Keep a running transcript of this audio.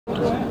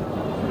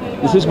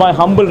This is my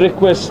humble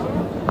request.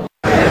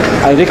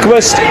 I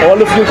request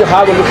all of you to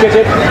have a look at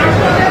it.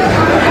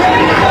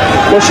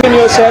 Question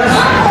yourself,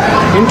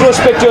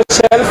 introspect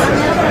yourself,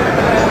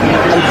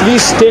 and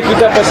please take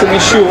it up as an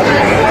issue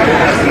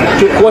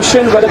to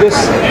question whether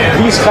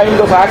these kind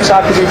of acts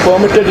are to be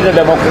permitted in a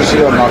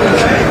democracy or not.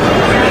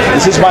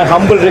 This is my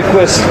humble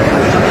request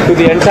to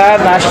the entire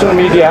national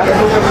media,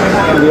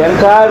 to the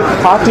entire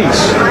parties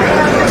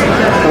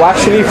who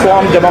actually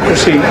form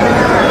democracy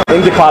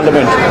in the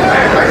parliament.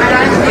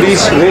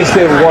 Please raise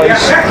their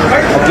voice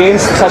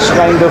against such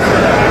kind of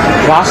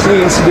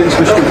ghastly incidents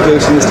which took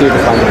place in the state of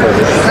Andhra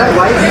Pradesh.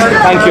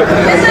 Thank you.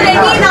 Mr.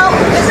 Reddy, now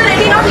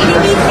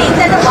TDP is saying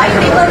that the white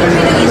paper will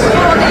be released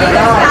for the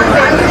illegal scam,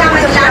 bank scam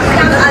and lab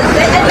scam as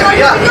well. And you are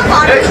using your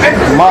party.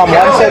 Ma'am,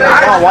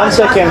 one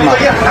second,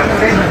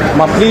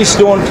 ma'am. Please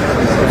don't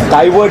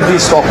divert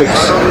these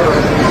topics.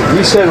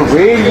 These are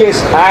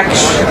various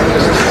acts,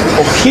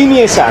 or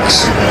heinous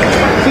acts.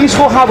 Please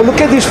go have a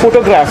look at this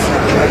photograph.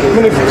 I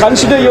mean, if you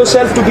consider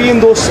yourself to be in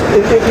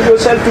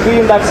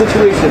that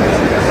situation,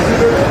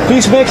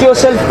 please make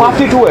yourself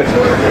party to it.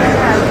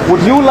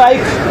 Would you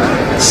like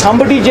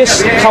somebody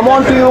just come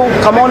onto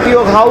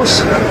your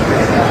house,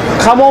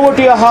 come over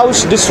to your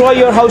house, destroy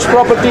your house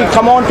property,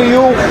 come onto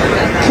you,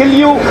 kill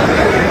you?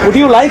 Would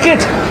you like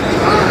it?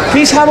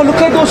 Please have a look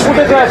at those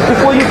photographs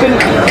before you can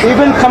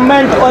even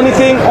comment or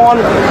anything on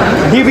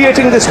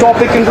deviating this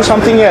topic into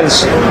something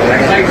else.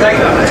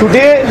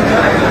 Today,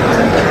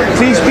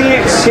 please be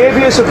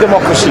saviors of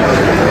democracy.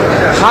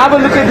 Have a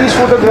look at these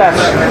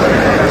photographs.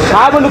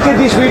 Have a look at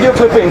these video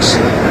clippings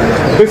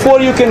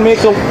before you can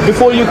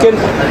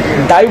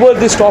divert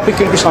this topic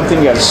into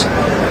something else.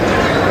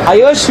 I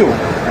urge you,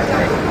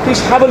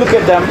 please have a look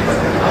at them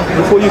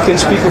before you can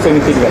speak of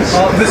anything else.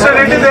 Mr.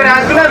 Reddy, there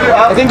has been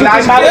I think you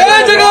can have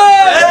Jagan!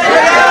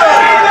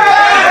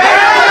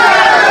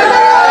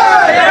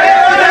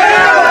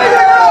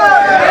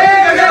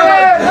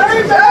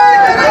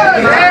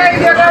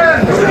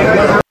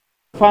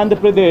 Andhra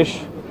Pradesh,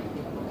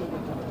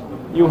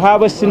 you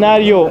have a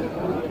scenario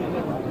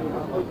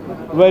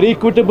where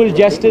equitable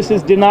justice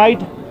is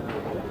denied,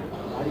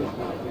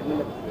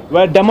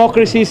 where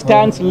democracy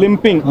stands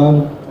limping.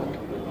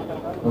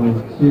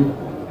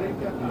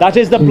 That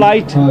is the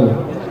plight.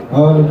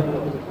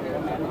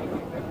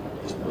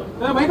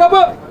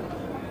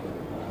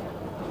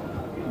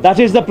 That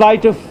is the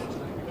plight of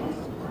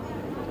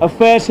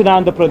affairs in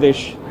Andhra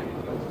Pradesh.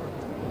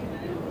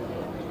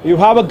 You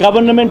have a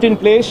government in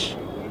place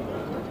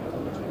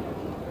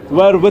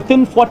where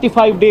within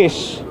 45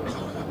 days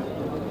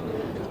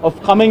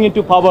of coming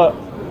into power,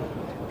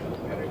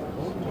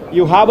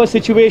 you have a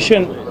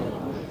situation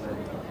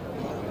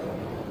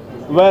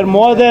where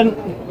more than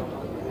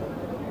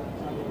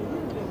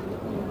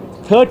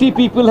 30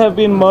 people have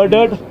been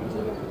murdered,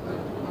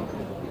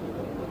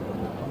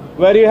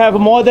 where you have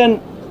more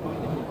than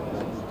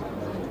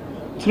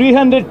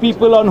 300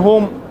 people on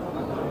whom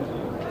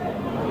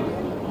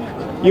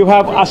you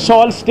have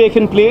assaults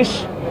taken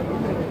place,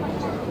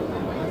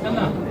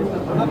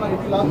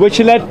 which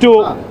led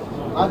to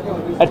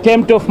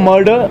attempt of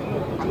murder,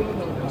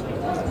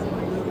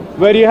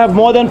 where you have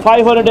more than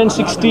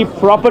 560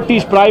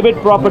 properties, private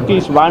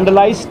properties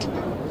vandalized,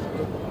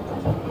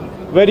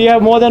 where you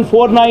have more than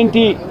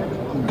 490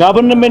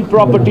 government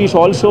properties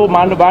also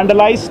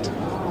vandalized,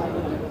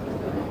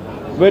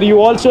 where you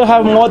also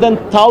have more than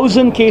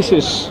 1,000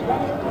 cases,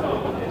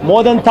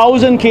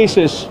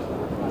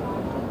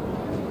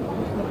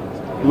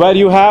 where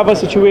you have a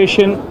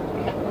situation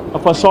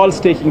of assaults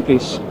taking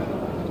place.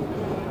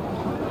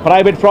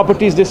 Private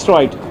properties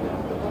destroyed.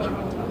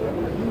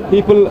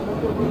 People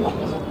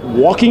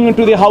walking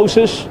into the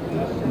houses,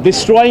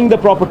 destroying the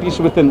properties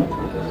within.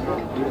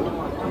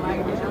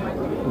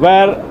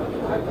 Where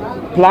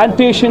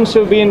plantations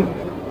have been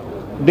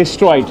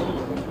destroyed.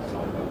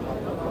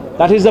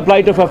 That is the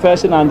plight of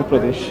affairs in Andhra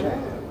Pradesh.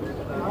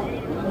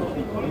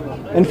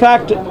 In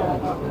fact,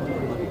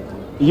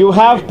 you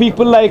have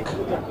people like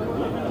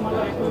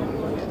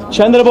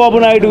Chandrababu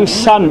Naidu's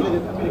son,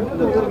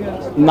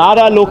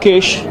 Nara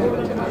Lokesh,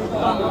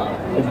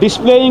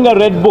 displaying a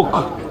red book,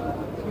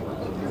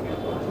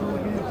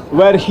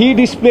 where he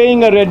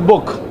displaying a red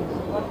book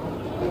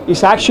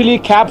is actually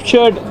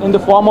captured in the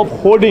form of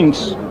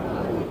hoardings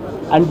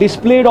and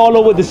displayed all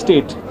over the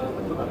state.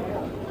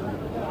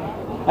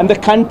 And the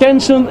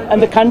contents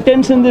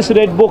in this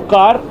red book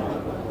are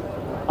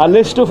a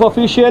list of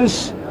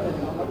officials,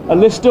 a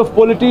list of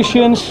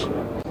politicians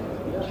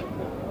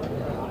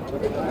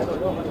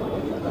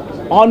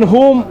on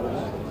whom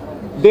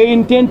they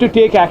intend to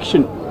take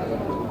action,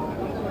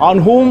 on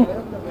whom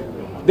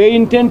they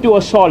intend to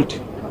assault.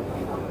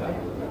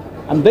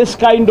 And this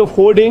kind of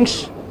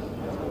hoardings,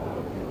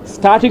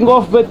 starting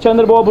off with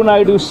Chandrababu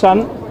Naidu's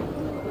son,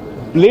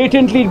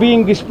 blatantly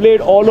being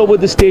displayed all over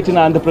the state in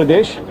Andhra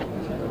Pradesh,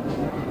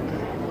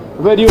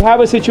 where you have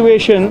a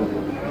situation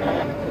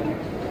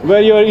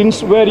where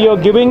you're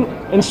giving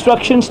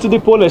instructions to the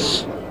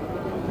police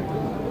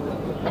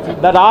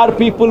that our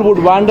people would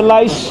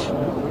vandalize,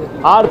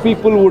 our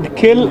people would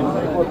kill,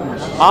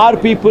 our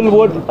people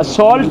would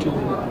assault,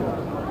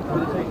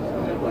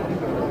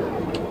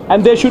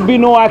 and there should be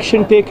no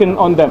action taken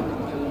on them.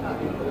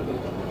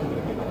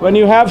 When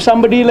you have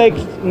somebody like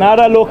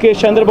Nara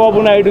Lokesh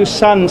Chandrababu Naidu's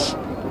sons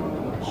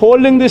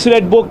holding this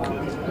red book,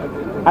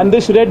 and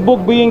this red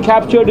book being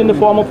captured in the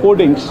form of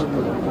hoardings.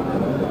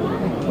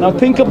 Now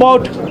think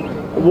about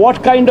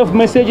what kind of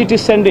message it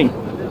is sending.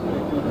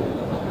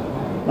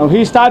 Now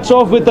he starts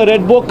off with a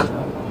red book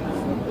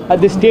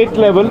at the state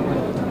level.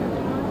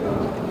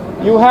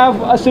 You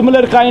have a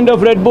similar kind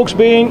of red books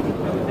being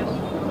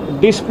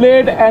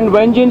displayed and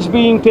vengeance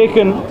being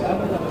taken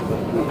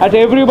at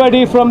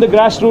everybody from the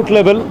grassroots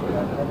level,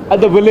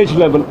 at the village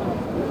level.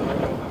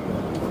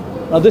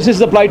 Now this is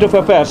the plight of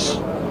affairs.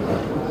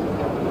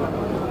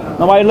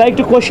 Now I'd like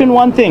to question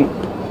one thing.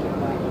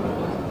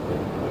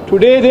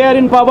 Today they are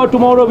in power,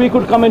 tomorrow we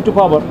could come into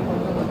power.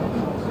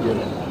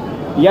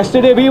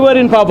 Yesterday we were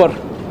in power.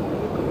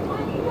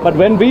 But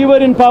when we were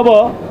in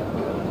power,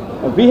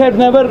 we had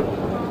never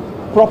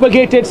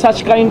propagated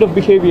such kind of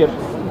behavior.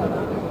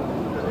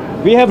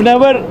 We have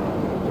never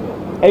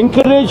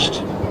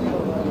encouraged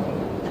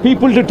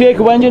people to take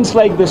vengeance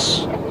like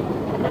this.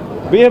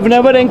 We have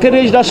never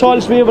encouraged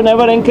assaults. We have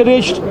never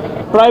encouraged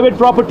private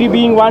property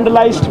being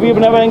vandalized. We have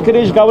never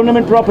encouraged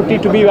government property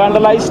to be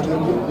vandalized.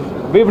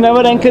 We have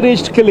never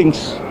encouraged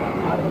killings.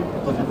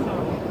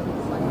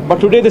 But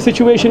today the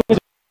situation is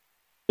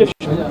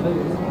different.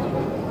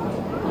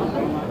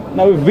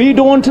 Now if we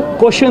don't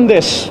question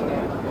this,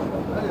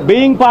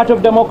 being part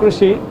of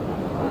democracy,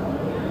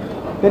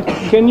 then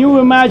can you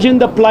imagine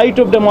the plight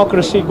of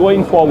democracy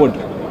going forward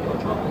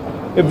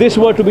if this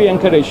were to be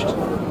encouraged?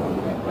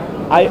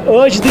 I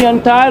urge the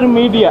entire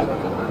media,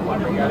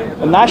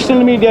 the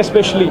national media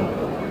especially,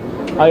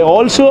 I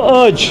also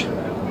urge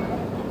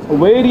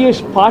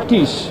various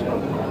parties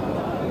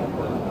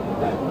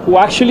who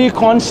actually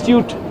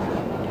constitute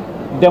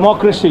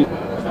democracy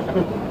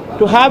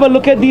to have a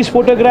look at these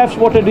photographs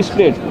what are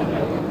displayed,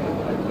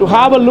 to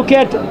have a look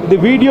at the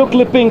video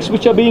clippings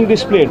which are being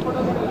displayed.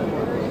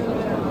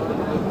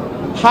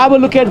 Have a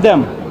look at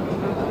them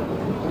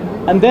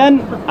and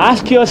then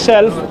ask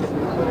yourself,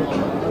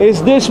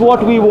 is this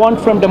what we want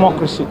from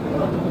democracy?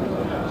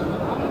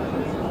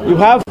 You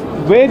have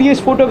various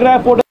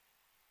photographs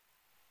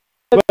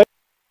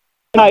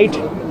night,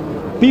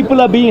 people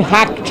are being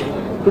hacked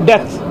to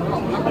death.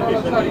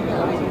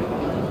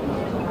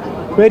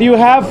 Where you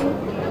have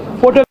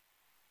photographs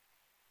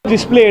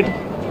displayed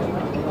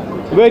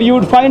where you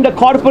would find a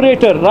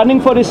corporator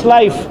running for his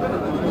life,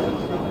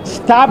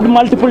 stabbed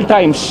multiple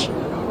times.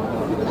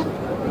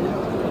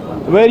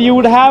 Where you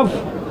would have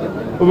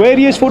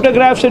various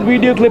photographs and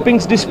video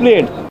clippings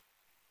displayed.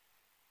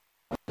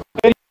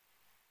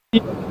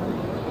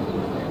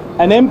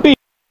 An MP,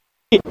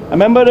 a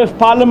member of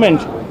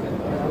parliament,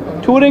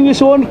 touring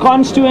his own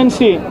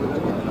constituency,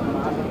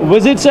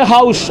 visits a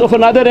house of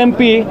another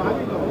MP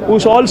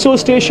who's also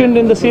stationed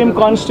in the same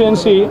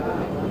constituency,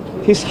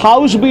 his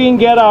house being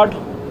get out,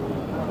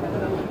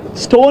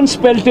 stones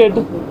pelted,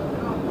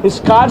 his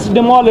cars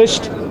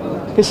demolished,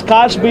 his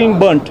cars being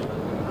burnt.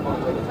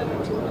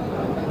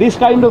 These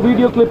kind of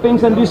video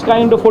clippings and these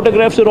kind of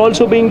photographs are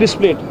also being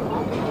displayed.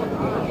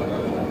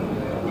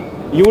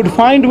 You would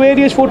find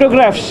various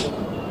photographs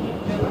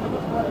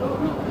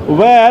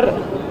where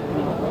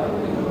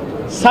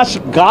such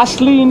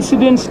ghastly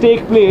incidents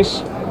take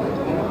place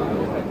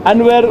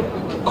and where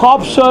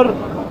cops are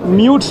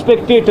mute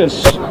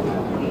spectators.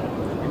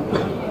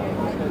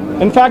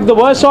 In fact, the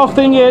worst of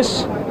thing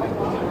is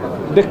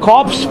the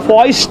cops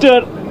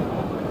foster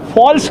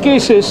false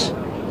cases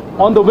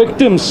on the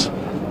victims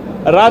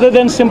rather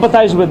than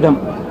sympathize with them.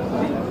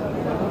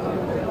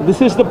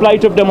 This is the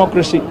plight of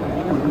democracy.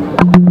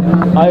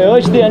 I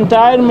urge the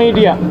entire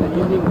media,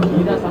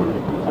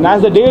 and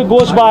as the day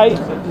goes by,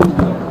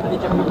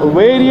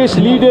 various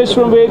leaders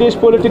from various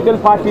political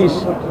parties